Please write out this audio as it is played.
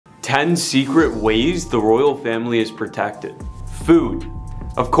10 secret ways the royal family is protected. Food.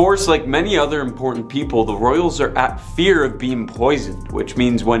 Of course, like many other important people, the royals are at fear of being poisoned, which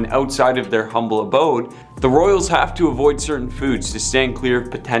means when outside of their humble abode, the royals have to avoid certain foods to stand clear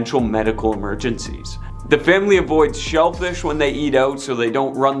of potential medical emergencies. The family avoids shellfish when they eat out so they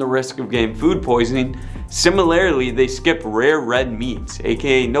don't run the risk of getting food poisoning. Similarly, they skip rare red meats,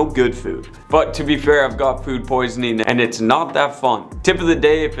 aka no good food. But to be fair, I've got food poisoning and it's not that fun. Tip of the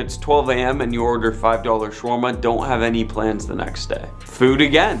day, if it's 12 AM and you order $5 shawarma, don't have any plans the next day. Food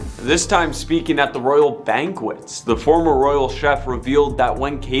again. This time speaking at the royal banquets. The former royal chef revealed that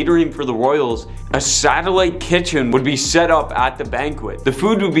when catering for the royals, a satellite kitchen would be set up at the banquet. The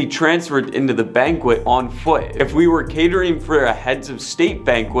food would be transferred into the banquet on foot. If we were catering for a heads of state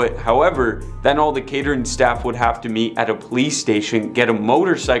banquet, however, then all the catering staff would have to meet at a police station, get a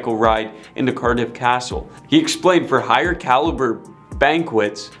motorcycle ride into Cardiff Castle. He explained for higher caliber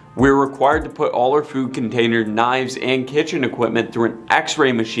banquets, we're required to put all our food container, knives, and kitchen equipment through an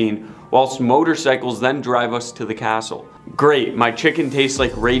X-ray machine, whilst motorcycles then drive us to the castle. Great, my chicken tastes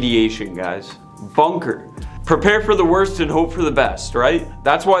like radiation, guys. Bunker. Prepare for the worst and hope for the best, right?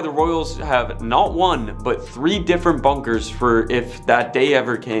 That's why the royals have not one, but 3 different bunkers for if that day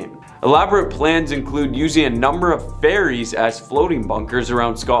ever came. Elaborate plans include using a number of ferries as floating bunkers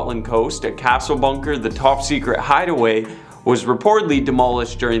around Scotland coast. A castle bunker, the top secret hideaway, was reportedly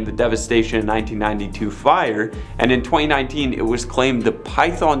demolished during the devastation in 1992 fire, and in 2019 it was claimed the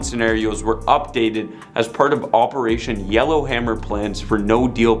Python scenarios were updated as part of Operation Yellowhammer plans for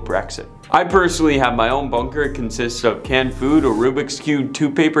no-deal Brexit. I personally have my own bunker. It consists of canned food, a Rubik's Cube,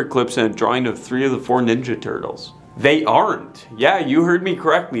 2 paper clips, and a drawing of 3 of the 4 Ninja Turtles. They aren't. Yeah, you heard me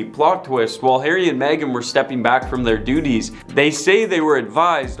correctly. Plot twist. While Harry and Meghan were stepping back from their duties, they say they were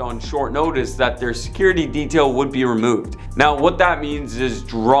advised on short notice that their security detail would be removed. Now, what that means is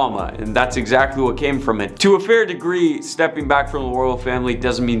drama, and that's exactly what came from it. To a fair degree, stepping back from the royal family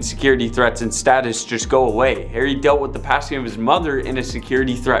doesn't mean security threats and status just go away. Harry dealt with the passing of his mother in a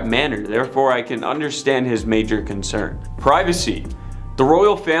security threat manner, therefore I can understand his major concern. Privacy. The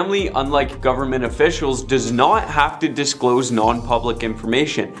royal family, unlike government officials, does not have to disclose non-public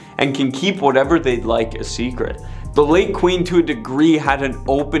information and can keep whatever they'd like a secret. The late Queen, to a degree, had an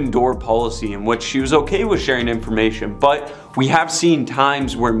open door policy in which she was okay with sharing information, but we have seen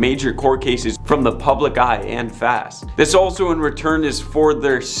times where major court cases from the public eye and fast. This also in return is for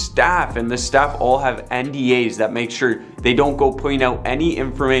their staff, and the staff all have NDAs that make sure they don't go putting out any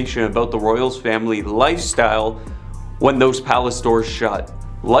information about the royals family lifestyle when those palace doors shut.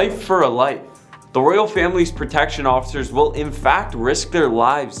 Life for a life. The royal family's protection officers will in fact risk their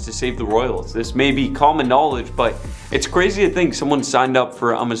lives to save the royals. This may be common knowledge, but it's crazy to think someone signed up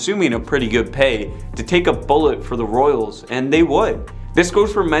for, I'm assuming, a pretty good pay to take a bullet for the royals, and they would. This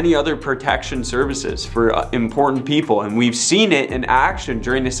goes for many other protection services for important people, and we've seen it in action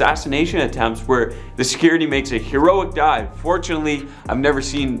during assassination attempts where the security makes a heroic dive. Fortunately, I've never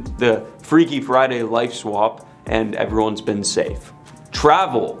seen the Freaky Friday life swap, and everyone's been safe.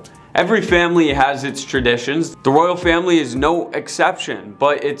 Travel. Every family has its traditions. The royal family is no exception,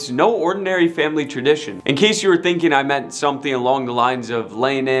 but it's no ordinary family tradition. In case you were thinking I meant something along the lines of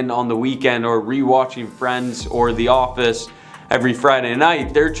laying in on the weekend or rewatching Friends or The Office every Friday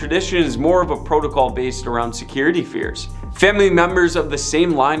night, their tradition is more of a protocol based around security fears. Family members of the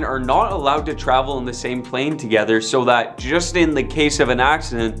same line are not allowed to travel in the same plane together so that just in the case of an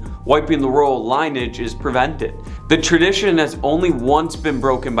accident, wiping the royal lineage is prevented. The tradition has only once been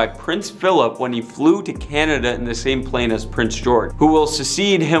broken by Prince Philip when he flew to Canada in the same plane as Prince George, who will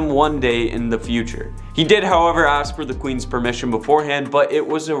succeed him one day in the future. He did, however, ask for the Queen's permission beforehand, but it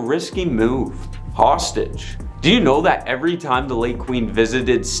was a risky move. Hostage. Do you know that every time the late Queen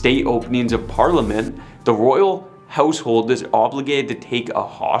visited state openings of Parliament, the royal household is obligated to take a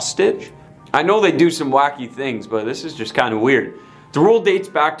hostage? I know they do some wacky things, but this is just kind of weird. The rule dates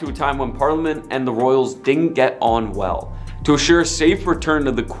back to a time when Parliament and the royals didn't get on well. To assure a safe return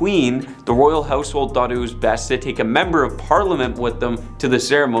of the Queen, the royal household thought it was best to take a member of Parliament with them to the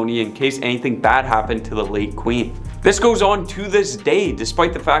ceremony in case anything bad happened to the late Queen. This goes on to this day,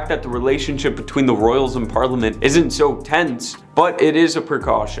 despite the fact that the relationship between the royals and Parliament isn't so tense, but it is a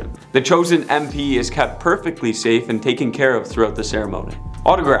precaution. The chosen MP is kept perfectly safe and taken care of throughout the ceremony.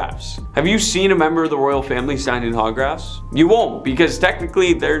 Autographs. Have you seen a member of the royal family signing autographs? You won't, because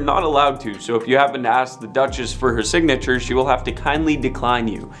technically they're not allowed to, so if you happen to ask the Duchess for her signature, she will have to kindly decline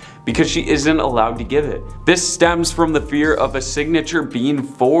you, because she isn't allowed to give it. This stems from the fear of a signature being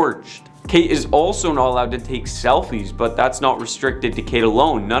forged. Kate is also not allowed to take selfies, but that's not restricted to Kate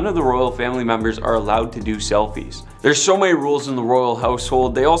alone. None of the royal family members are allowed to do selfies. There's so many rules in the royal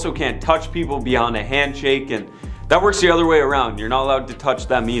household. They also can't touch people beyond a handshake, and that works the other way around. You're not allowed to touch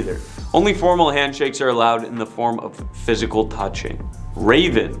them either. Only formal handshakes are allowed in the form of physical touching.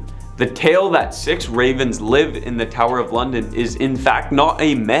 Raven. The tale that 6 ravens live in the Tower of London is in fact not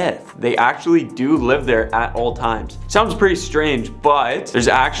a myth. They actually do live there at all times. Sounds pretty strange, but there's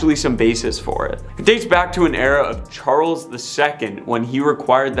actually some basis for it. It dates back to an era of Charles II when he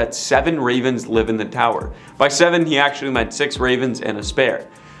required that 7 ravens live in the tower. By 7, he actually meant 6 ravens and a spare.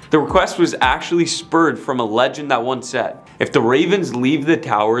 The request was actually spurred from a legend that once said, if the ravens leave the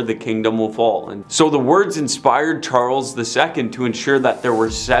tower, the kingdom will fall. And so the words inspired Charles II to ensure that there were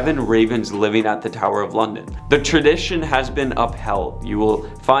 7 ravens living at the Tower of London. The tradition has been upheld. You will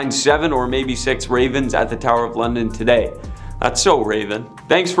find 7 or maybe 6 ravens at the Tower of London today. That's so Raven.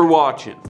 Thanks for watching.